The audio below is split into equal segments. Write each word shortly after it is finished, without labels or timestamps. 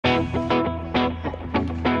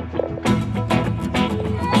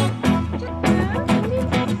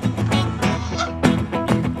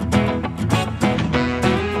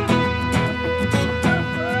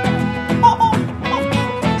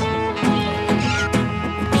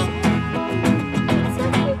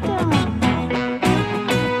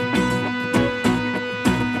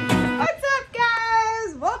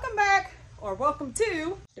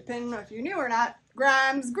if you're new or not,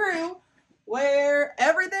 Grimes grew, where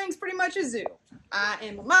everything's pretty much a zoo. I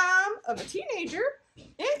am a mom of a teenager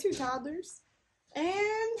and 2 toddlers, and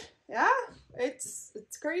yeah, it's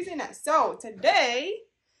craziness. So today,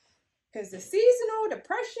 because the seasonal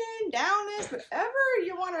depression, downness, whatever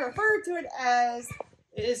you want to refer to it as,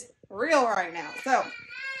 is real right now. So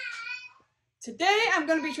today I'm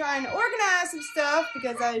going to be trying to organize some stuff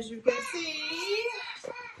because, as you can see,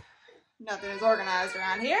 nothing is organized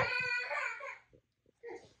around here.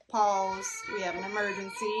 Pause. We have an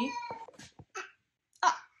emergency.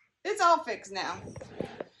 It's all fixed now.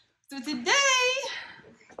 So today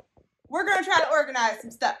we're going to try to organize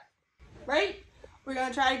some stuff, right? We're going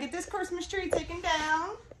to try to get this Christmas tree taken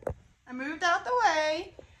down and moved out the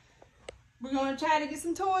way. We're going to try to get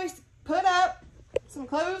some toys put up, some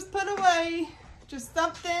clothes put away, just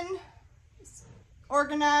something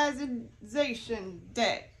organization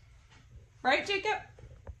day. Right, Jacob?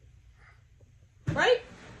 Right?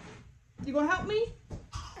 You gonna help me?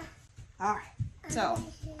 All right. So,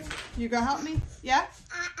 you gonna help me? Yeah?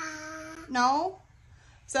 No?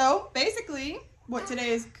 So, basically, what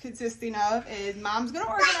today is consisting of is Mom's gonna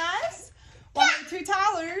organize, while the 2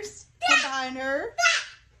 toddlers behind her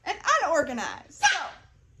and unorganized. So,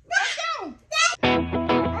 let's go.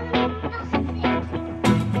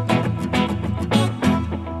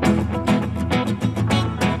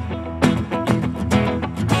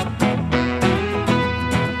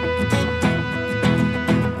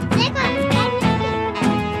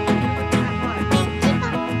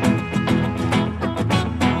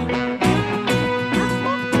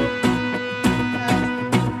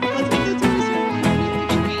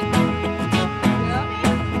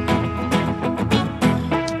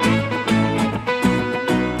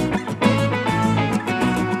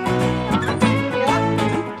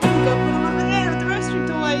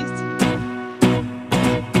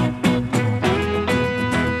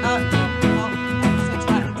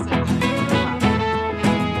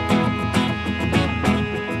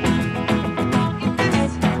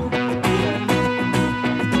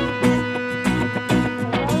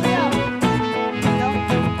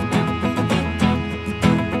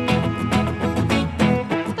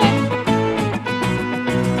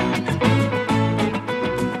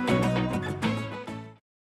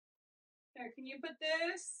 Can you put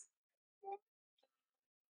this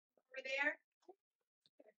over there?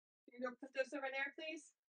 Can you go put this over there, please?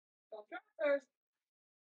 Don't drop first.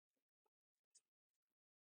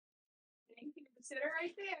 Thank you. Sit it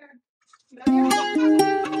right there.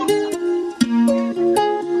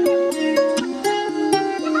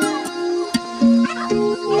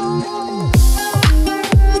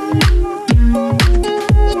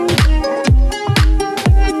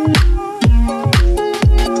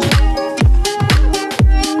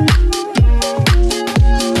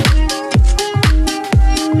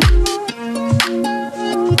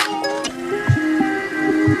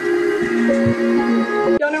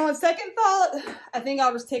 Second thought, I think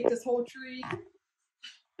I'll just take this whole tree,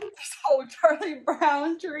 this whole Charlie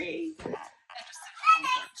Brown tree, and just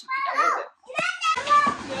be done with it.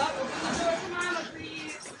 Yep, open the door for Mama,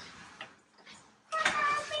 please.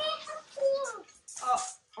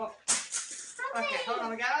 Oh. Okay, hold on.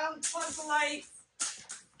 We gotta unplug the lights.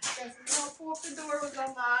 Guess we're gonna pull up the door was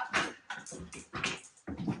unlocked.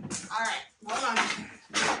 All right, hold on.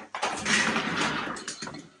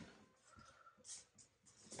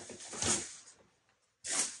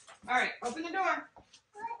 All right, open the door.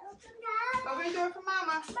 Open the door for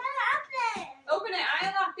Mama. Open it. I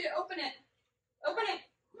unlocked it. Open it. Open it.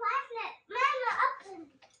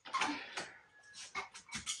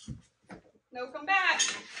 No, come back.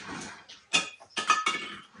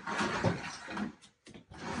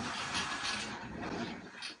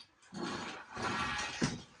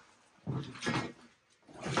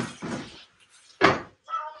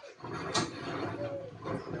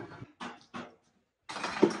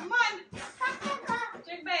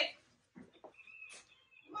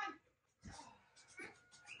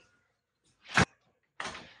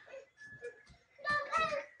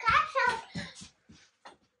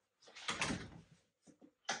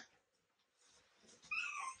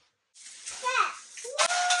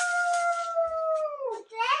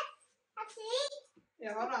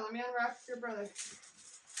 Yeah, hold on. Let me unwrap your brother.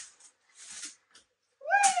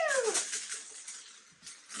 Woo!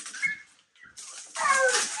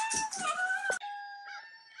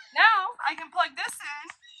 Now I can plug this in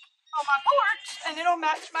on my porch, and it'll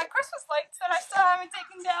match my Christmas lights that I still haven't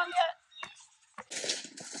taken down yet.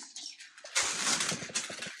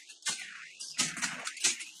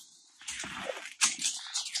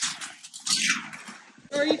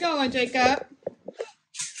 Where are you going, Jacob?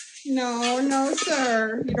 No, no,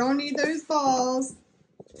 sir. You don't need those balls.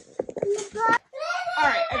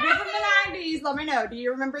 Alright, if you're from the 90s, let me know. Do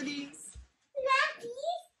you remember these?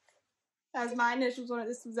 That's my initials when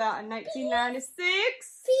this was out in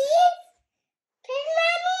 1996.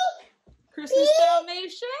 Christmas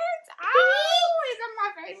Dalmatians. Oh, these are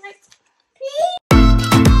my favorites.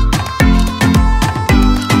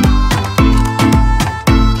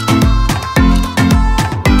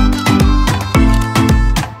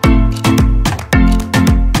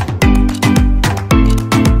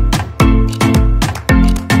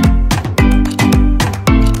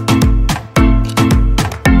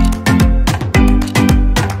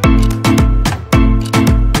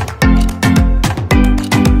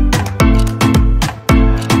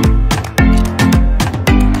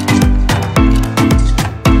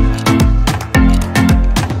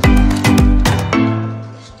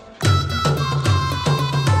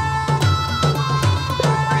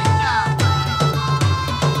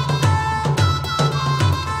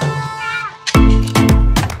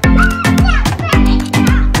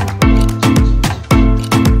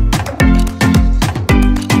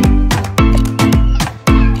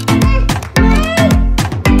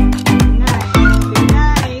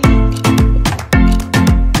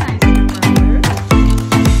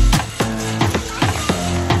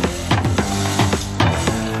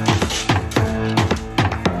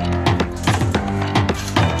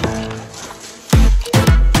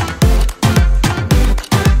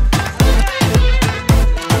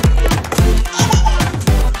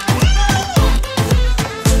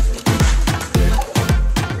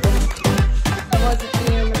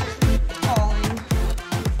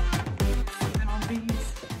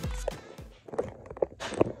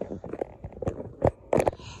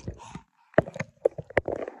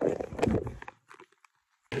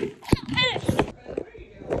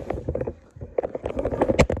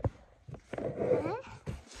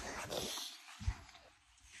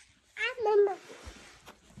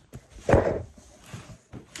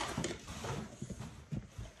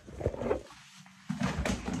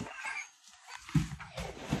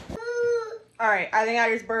 Alright, I think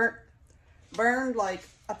I just burned like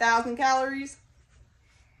 1,000 calories.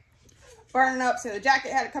 Burning up, so the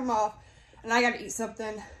jacket had to come off, and I gotta eat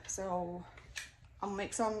something. So I'm gonna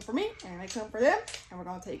make some for me and make some for them, and we're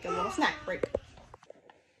gonna take a little snack break.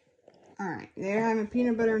 Alright, they're having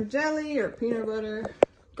peanut butter and jelly or peanut butter.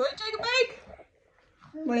 Go ahead, take a bake.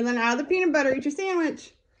 Waylon, out of the peanut butter, eat your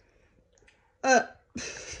sandwich.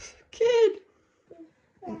 Kid.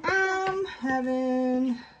 And I'm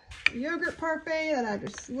having a yogurt parfait that I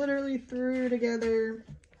just literally threw together.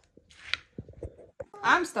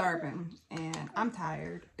 I'm starving and I'm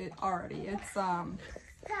tired. It's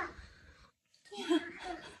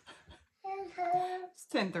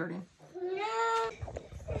 10:30.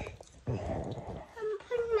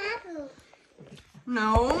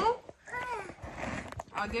 No.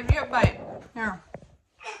 I'll give you a bite. Here.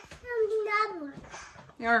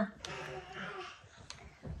 Here.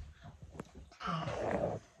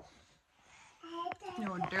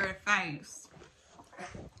 Your dirty face.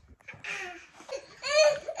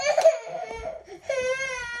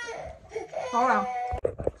 Hold on.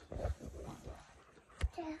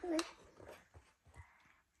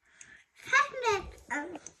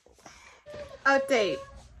 Update.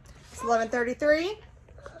 It's 11:33.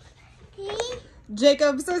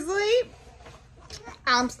 Jacob's asleep.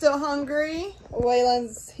 I'm still hungry.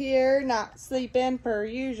 Waylon's here, not sleeping per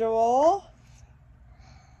usual.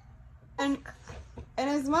 And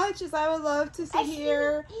as much as I would love to sit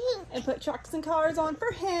here and put trucks and cars on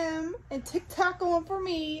for him and TikTok on for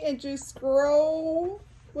me and just scroll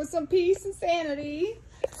with some peace and sanity,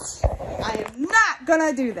 I am not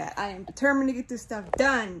gonna do that. I am determined to get this stuff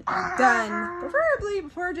done and done, preferably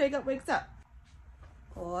before Jacob wakes up.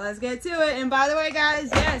 Well, let's get to it. And by the way, guys,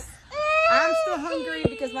 yes, I'm still hungry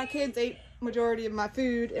because my kids ate majority of my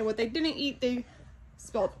food, and what they didn't eat, they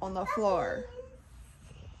spilled on the floor.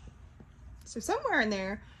 So somewhere in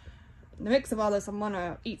there, in the mix of all this, I'm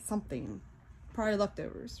gonna eat something. Probably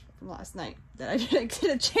leftovers from last night that I didn't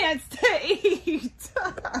get a chance to eat.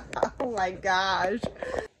 Oh my gosh.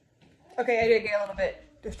 Okay, I did get a little bit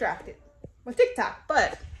distracted with TikTok,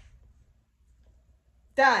 but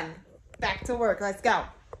done. Back to work. Let's go.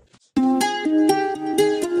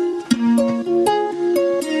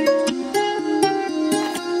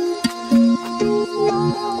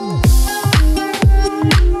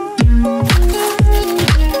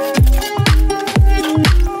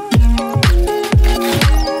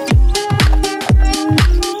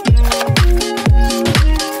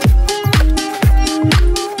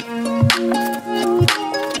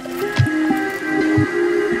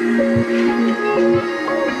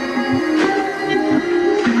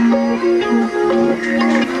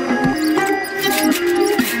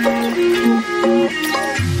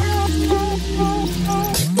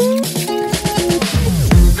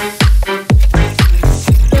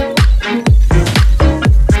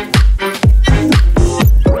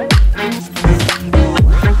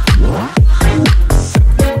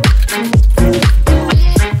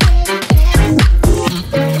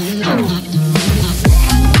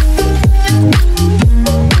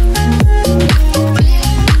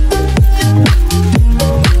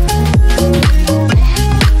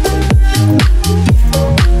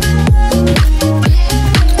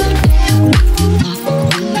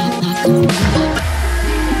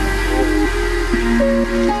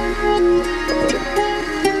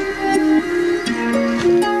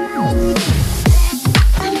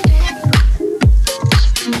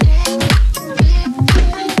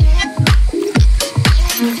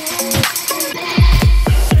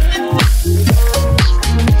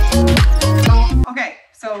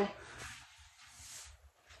 So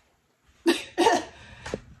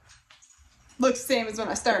looks the same as when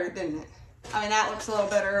I started, didn't it? I mean, that looks a little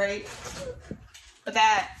better, right? But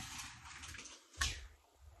that,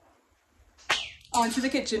 on to the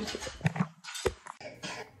kitchen.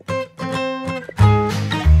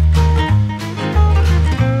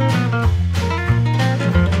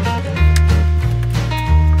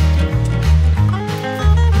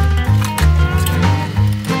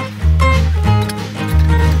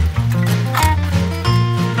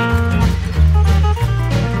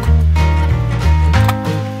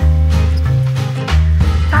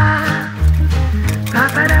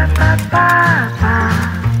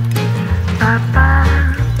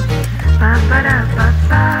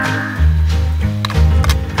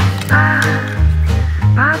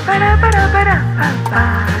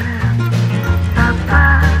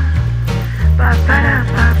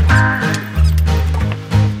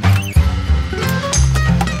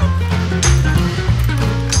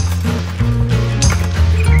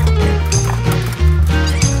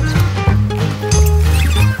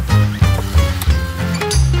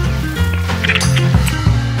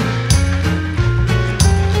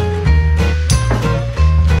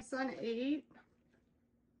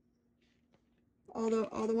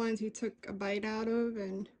 All the ones he took a bite out of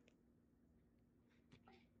and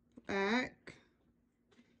back.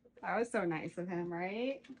 That was so nice of him,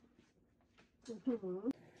 right?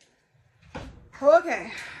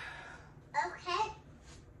 Okay. Okay.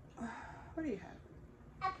 What do you have?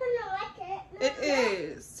 I put a record. It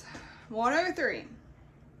is 1:03.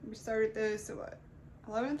 We started this at what?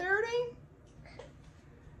 11:30?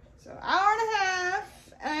 So hour and a half,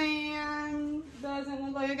 and doesn't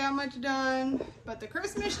look like I got much done, but the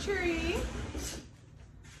Christmas tree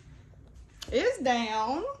is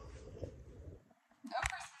down. No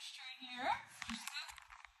Christmas tree here. Just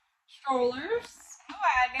the strollers, the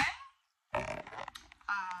wagon.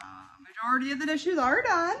 Majority of the dishes are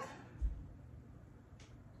done.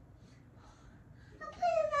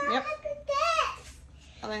 Yep.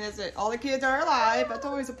 I think that's it. All the kids are alive. That's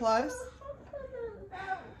always a plus.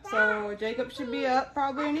 So Jacob should be up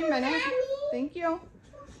probably any minute. Thank you.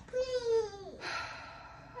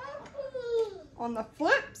 On the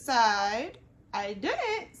flip side, I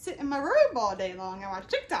didn't sit in my robe all day long. I watched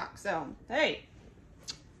TikTok. So, hey,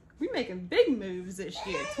 we're making big moves this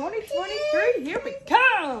year. 2023, here we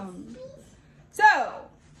come. So,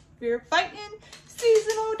 if you're fighting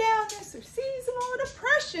seasonal downness or seasonal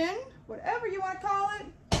depression, whatever you want to call it,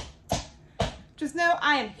 just know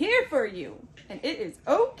I am here for you. And it is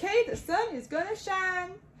okay. The sun is going to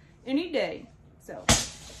shine any day. So,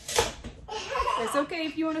 it's okay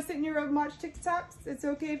if you want to sit in your robe and watch TikToks. It's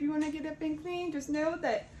okay if you want to get up and clean. Just know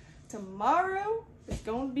that tomorrow is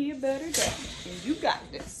going to be a better day. And you got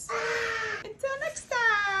this. Until next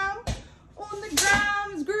time, on the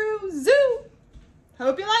Grimes Grew Zoo.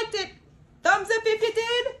 Hope you liked it. Thumbs up if you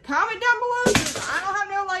did. Comment down below, because I don't have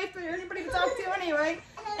no life or anybody to talk to anyway.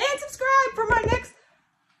 And subscribe for my next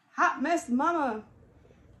Hot Mess Mama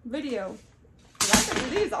video. I can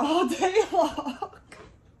do these all day long.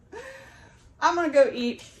 I'm gonna go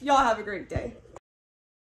eat. Y'all have a great day.